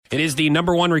It is the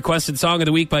number one requested song of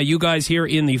the week by you guys here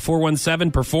in the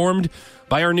 417, performed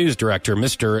by our news director,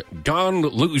 Mr. Don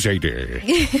Luzader.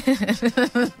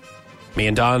 Me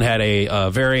and Don had a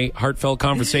very heartfelt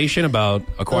conversation about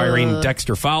acquiring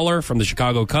Dexter Fowler from the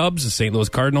Chicago Cubs, the St. Louis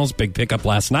Cardinals. Big pickup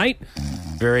last night.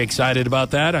 Very excited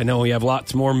about that. I know we have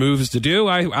lots more moves to do,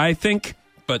 I think,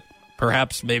 but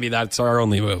perhaps maybe that's our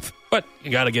only move. But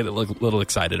you got to get a little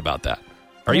excited about that.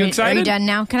 Are you excited? Are you done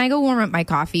now? Can I go warm up my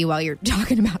coffee while you're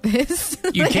talking about this?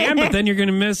 You can, but then you're going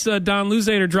to miss Don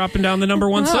Luzader dropping down the number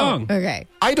one song. Okay.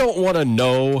 I don't want to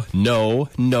know, no.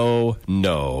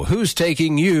 Who's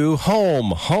taking you home,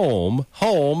 home,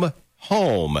 home,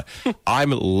 home?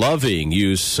 I'm loving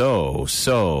you so.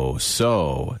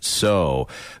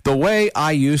 The way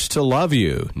I used to love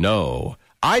you, no.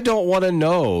 I don't want to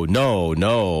know,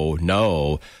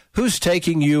 no. Who's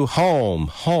taking you home,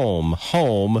 home,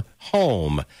 home,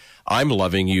 home? I'm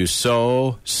loving you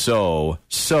so. The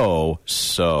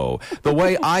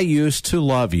way I used to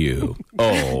love you.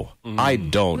 Oh, I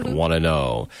don't want to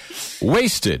know.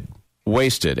 Wasted.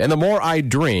 And the more I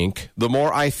drink, the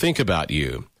more I think about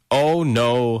you. Oh,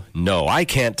 no, I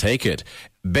can't take it.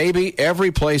 Baby, every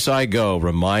place I go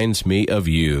reminds me of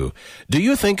you. Do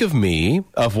you think of me,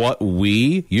 of what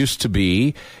we used to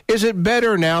be? Is it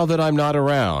better now that I'm not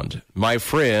around? My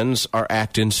friends are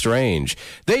acting strange.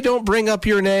 They don't bring up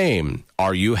your name.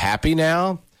 Are you happy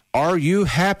now? Are you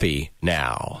happy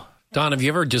now? Don, have you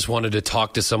ever just wanted to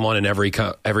talk to someone in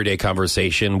everyday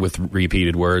conversation with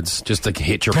repeated words just to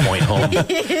hit your point home?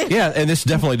 Yeah, and this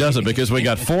definitely does it because we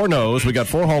got 4 no's, we got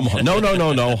 4 home. No,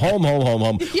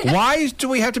 home. Yeah. Why do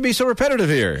we have to be so repetitive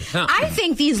here? I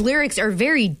think these lyrics are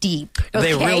very deep. Okay?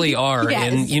 They really are.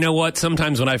 Yes. And you know what?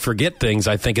 Sometimes when I forget things,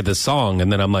 I think of the song,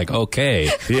 and then I'm like, okay.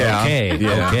 Yeah.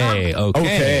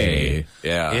 Okay.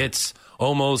 Yeah. It's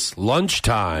almost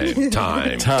lunchtime.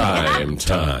 Time.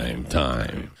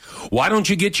 Why don't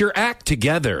you get your act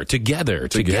together? Together.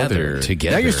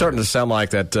 Now you're starting to sound like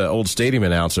that old stadium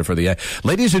announcer for the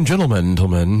ladies and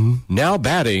gentlemen, now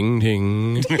batting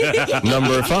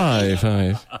number 5.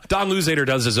 Don Luzader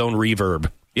does his own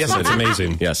reverb. Yes, it's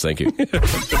amazing. Yes, thank you.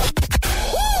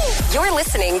 You're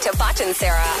listening to Foch and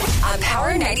Sarah on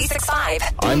Power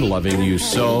 96.5. I'm loving you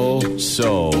so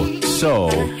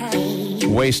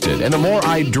wasted. And the more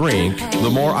I drink, the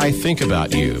more I think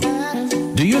about you.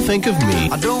 Do you think of me?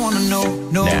 I don't want to know,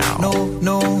 no.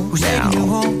 Who's taking you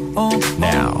home,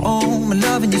 I'm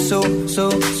loving you so.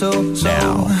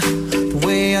 Now. The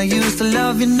way I used to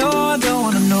love you, no, I don't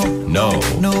want to know. No.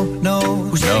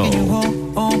 Who's taking you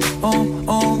home,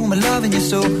 I'm loving you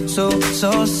so.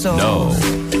 No.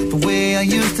 The way I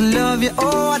used to love you,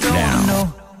 I don't want to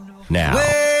know. Now.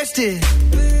 Wasted.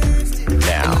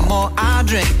 Now. And the more I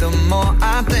drink, the more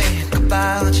I think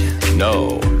about you.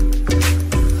 No.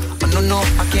 No,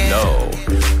 I can't.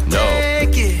 No.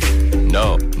 Take it.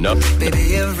 No.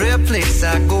 Baby, every place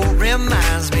I go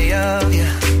reminds me of you.